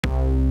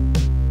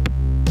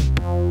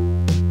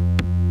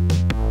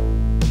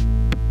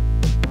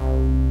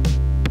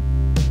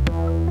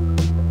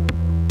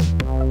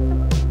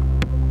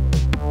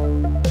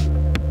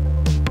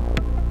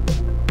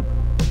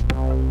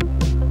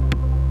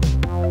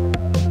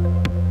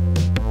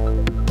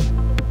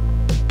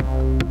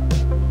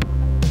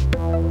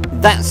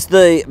That's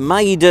the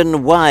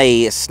maiden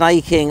way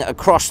snaking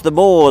across the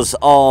moors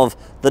of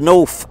the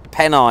North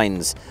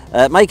Pennines,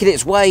 making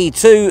its way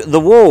to the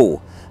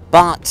wall,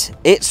 but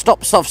it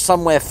stops off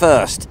somewhere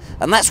first,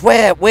 and that's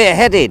where we're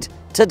headed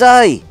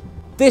today.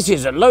 This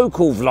is a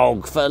local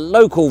vlog for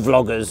local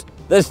vloggers.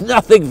 There's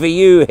nothing for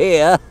you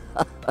here.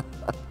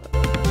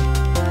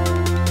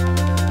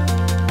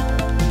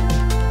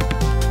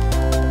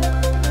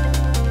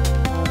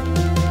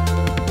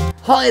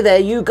 Hi there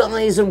you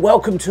guys, and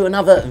welcome to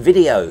another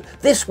video.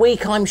 This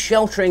week I'm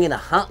sheltering in a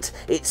hut.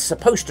 It's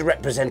supposed to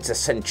represent a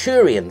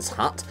centurion's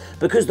hut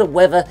because the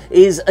weather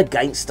is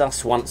against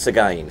us once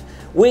again.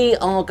 We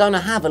are going to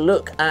have a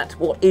look at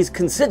what is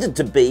considered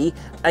to be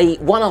a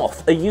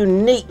one-off, a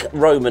unique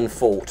Roman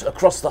fort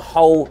across the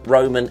whole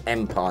Roman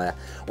Empire.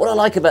 What I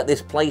like about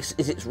this place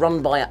is it's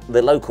run by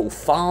the local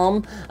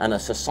farm and a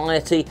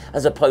society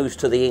as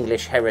opposed to the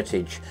English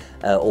Heritage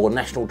or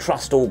National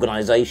Trust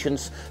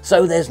organisations,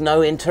 so there's no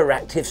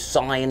interactive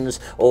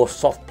signs or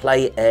soft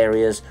play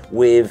areas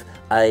with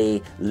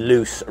a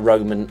loose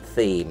Roman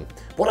theme.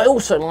 What I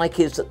also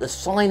like is that the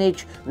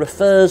signage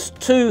refers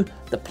to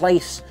the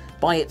place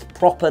by its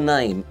proper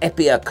name,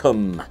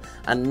 Epiacum,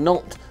 and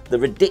not the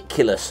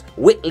ridiculous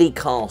Whitley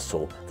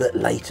Castle that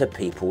later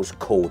peoples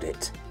called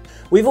it.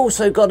 We've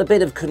also got a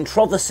bit of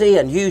controversy,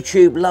 and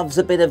YouTube loves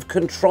a bit of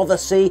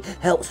controversy,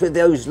 helps with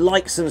those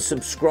likes and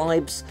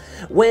subscribes.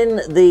 When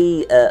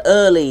the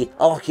early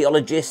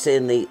archaeologists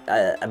in the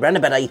around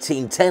about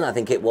 1810, I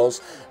think it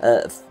was,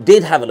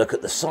 did have a look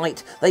at the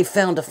site, they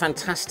found a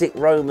fantastic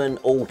Roman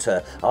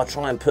altar. I'll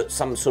try and put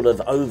some sort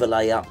of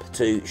overlay up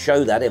to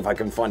show that if I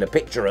can find a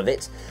picture of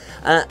it.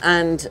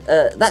 And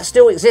that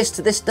still exists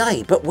to this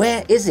day, but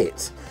where is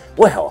it?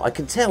 Well, I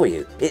can tell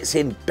you, it's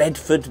in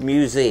Bedford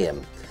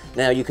Museum.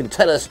 Now, you can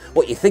tell us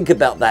what you think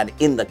about that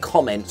in the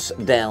comments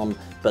down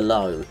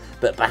below,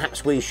 but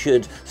perhaps we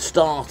should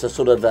start a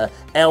sort of a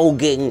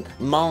Elgin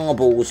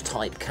Marbles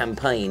type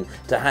campaign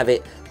to have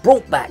it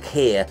brought back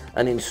here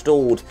and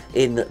installed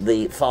in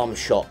the farm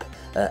shop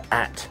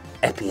at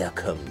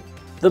Epiacum.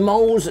 The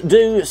moles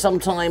do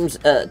sometimes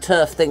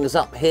turf things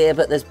up here,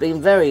 but there's been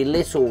very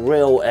little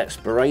real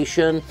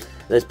exploration.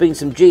 There's been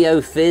some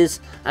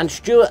geophys, and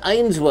Stuart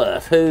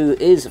Ainsworth, who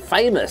is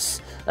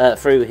famous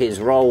through his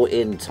role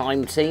in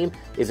Time Team,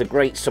 is a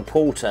great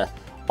supporter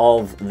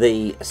of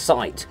the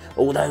site,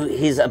 although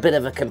he's a bit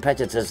of a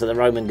competitor to the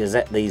Roman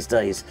Gazette these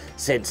days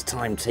since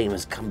Time Team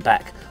has come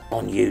back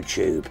on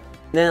YouTube.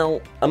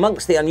 Now,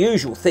 amongst the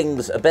unusual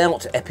things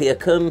about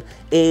Epiacum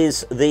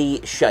is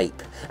the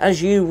shape.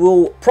 As you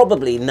will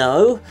probably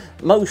know,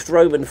 most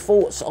Roman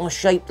forts are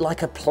shaped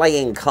like a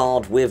playing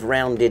card with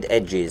rounded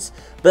edges.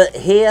 But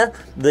here,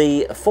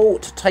 the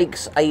fort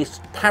takes a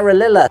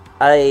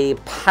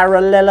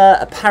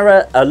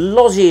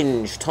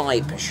lozenge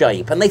type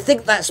shape. And they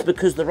think that's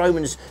because the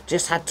Romans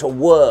just had to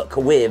work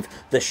with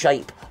the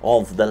shape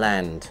of the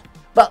land.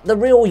 But the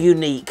real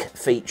unique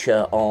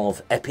feature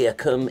of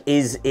Epiacum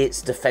is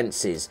its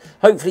defences.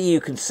 Hopefully you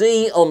can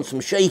see on some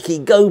shaky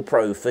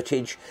GoPro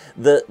footage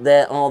that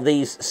there are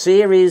these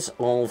series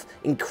of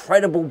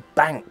incredible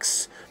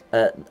banks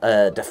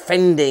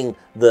defending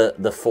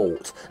the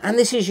fort. And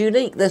this is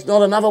unique. There's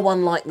not another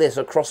one like this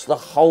across the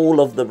whole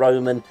of the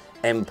Roman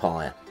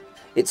Empire.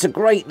 It's a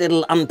great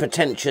little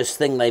unpretentious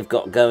thing they've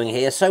got going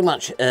here, so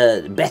much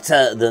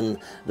better than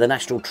the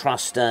National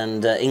Trust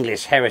and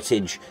English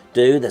Heritage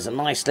do. There's a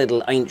nice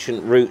little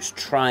Ancient Roots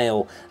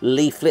Trail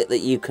leaflet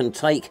that you can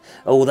take,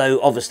 although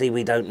obviously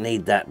we don't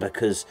need that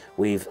because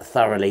we've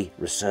thoroughly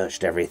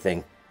researched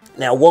everything.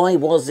 Now, why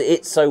was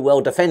it so well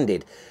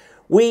defended?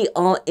 We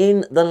are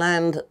in the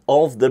land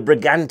of the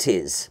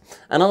Brigantes,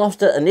 and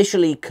after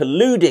initially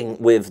colluding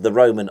with the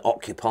Roman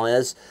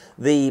occupiers,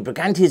 the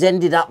Brigantes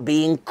ended up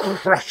being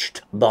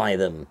crushed by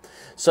them.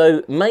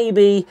 So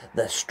maybe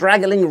the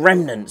straggling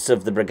remnants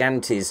of the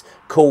Brigantes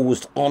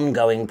caused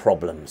ongoing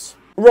problems.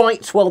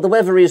 Right, well, the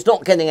weather is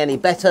not getting any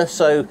better,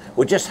 so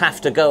we'll just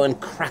have to go and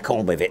crack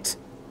on with it.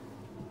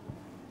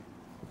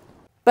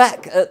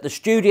 Back at the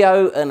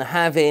studio and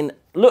having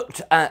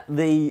looked at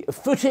the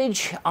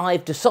footage,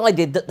 I've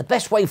decided that the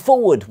best way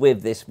forward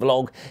with this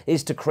vlog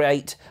is to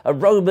create a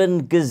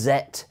Roman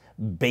Gazette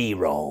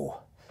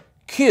B-roll.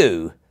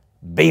 Cue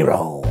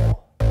B-roll.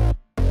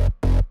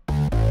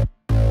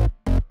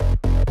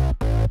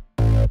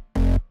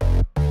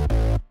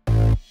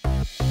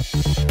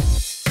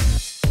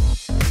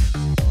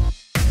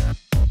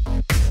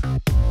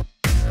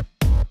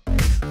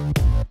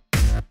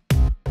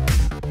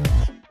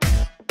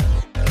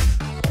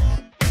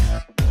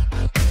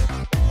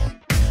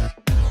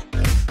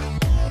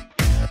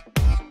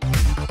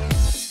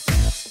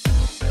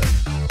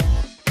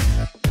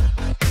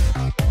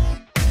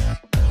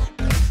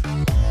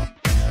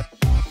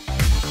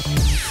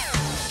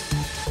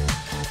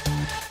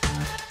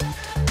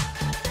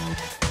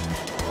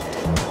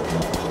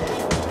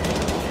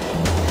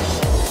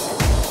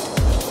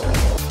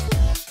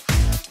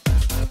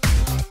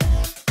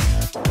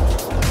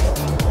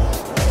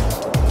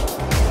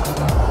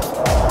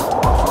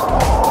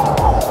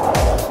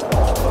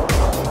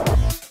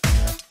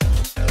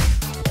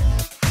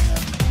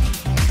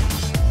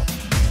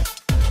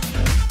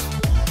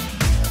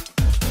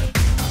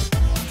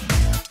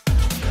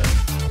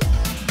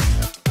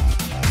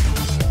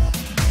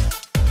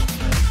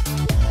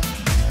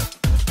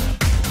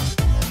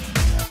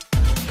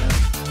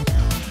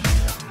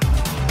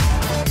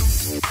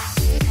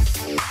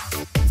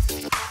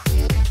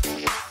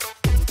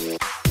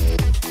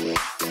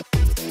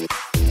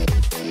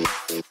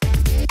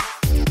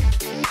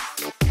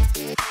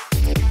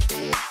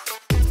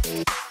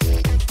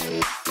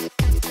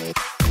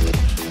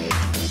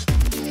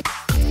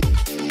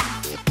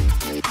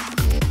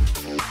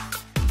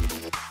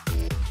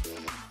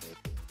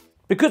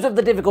 Because of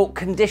the difficult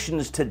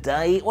conditions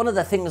today, one of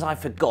the things I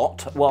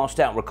forgot whilst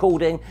out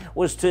recording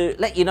was to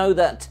let you know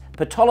that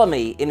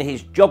Ptolemy in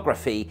his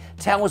geography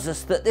tells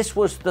us that this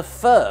was the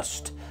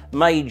first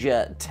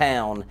major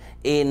town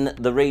in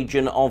the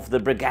region of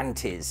the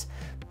Brigantes.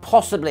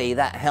 Possibly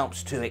that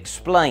helps to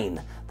explain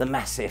the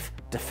massive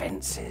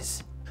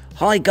defences.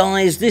 Hi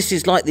guys, this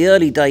is like the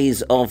early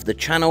days of the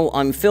channel.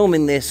 I'm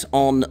filming this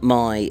on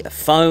my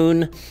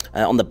phone,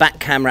 on the back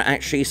camera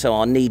actually, so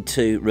I'll need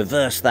to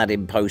reverse that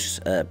in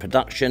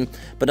post-production.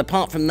 But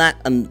apart from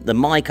that, and the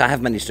mic, I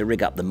have managed to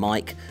rig up the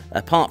mic.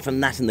 Apart from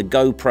that and the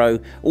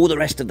GoPro, all the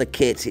rest of the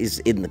kit is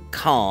in the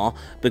car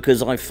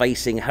because I'm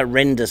facing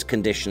horrendous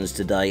conditions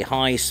today.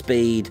 High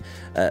speed,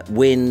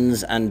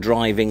 winds and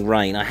driving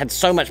rain. I had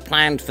so much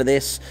planned for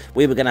this.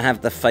 We were going to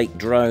have the fake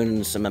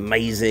drone, some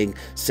amazing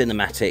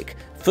cinematic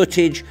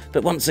footage,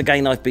 but once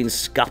again I've been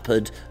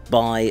scuppered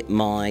by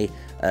my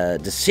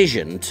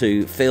decision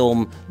to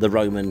film the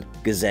Roman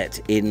Gazette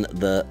in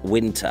the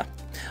winter.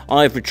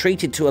 I've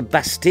retreated to a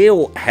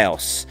Bastille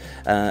house,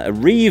 a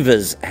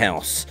Reaver's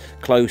house,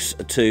 close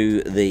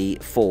to the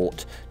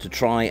fort to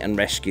try and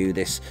rescue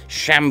this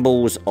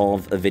shambles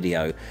of a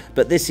video.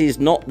 But this is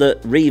not the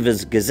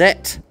Reaver's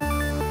Gazette,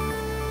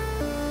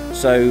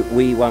 so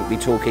we won't be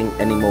talking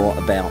anymore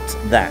about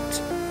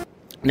that.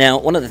 Now,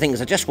 one of the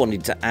things I just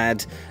wanted to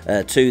add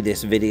to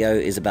this video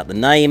is about the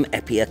name,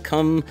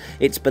 Epiacum.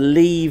 It's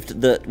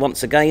believed that,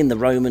 once again, the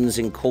Romans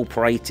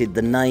incorporated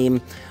the name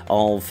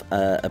of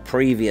a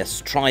previous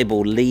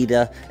tribal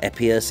leader,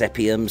 Epius,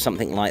 Epium,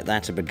 something like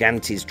that, a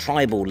Brigantes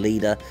tribal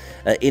leader,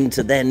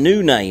 into their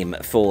new name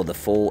for the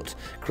fort,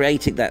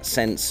 creating that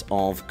sense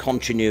of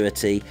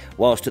continuity,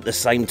 whilst at the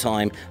same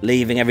time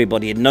leaving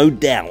everybody in no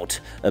doubt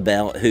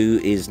about who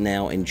is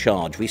now in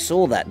charge. We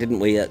saw that, didn't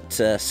we, at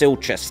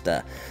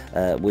Silchester,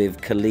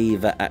 with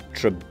Caliva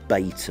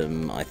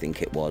Atrebatum, I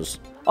think it was.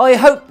 I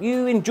hope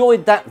you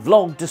enjoyed that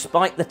vlog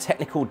despite the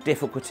technical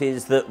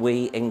difficulties that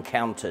we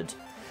encountered.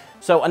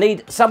 So I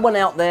need someone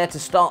out there to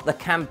start the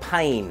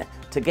campaign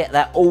to get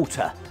that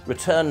altar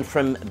returned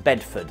from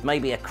Bedford.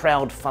 Maybe a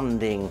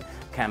crowdfunding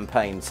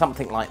campaign,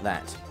 something like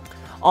that.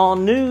 Our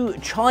new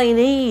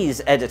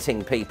Chinese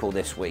editing people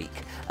this week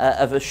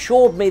have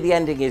assured me the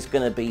ending is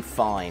going to be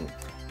fine.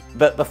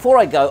 But before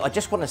I go, I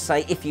just want to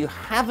say, if you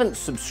haven't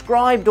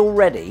subscribed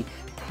already,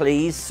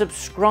 please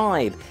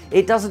subscribe.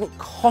 It doesn't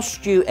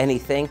cost you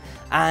anything,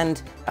 and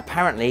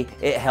apparently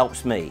it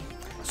helps me.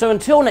 So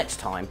until next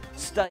time,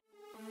 stay...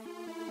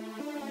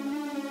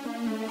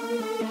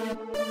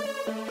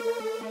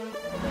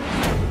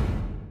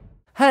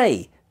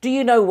 Hey, do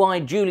you know why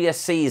Julius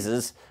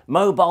Caesar's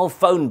mobile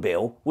phone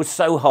bill was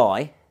so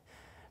high?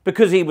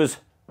 Because he was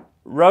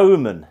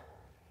Roman.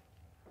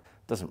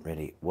 Doesn't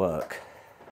really work.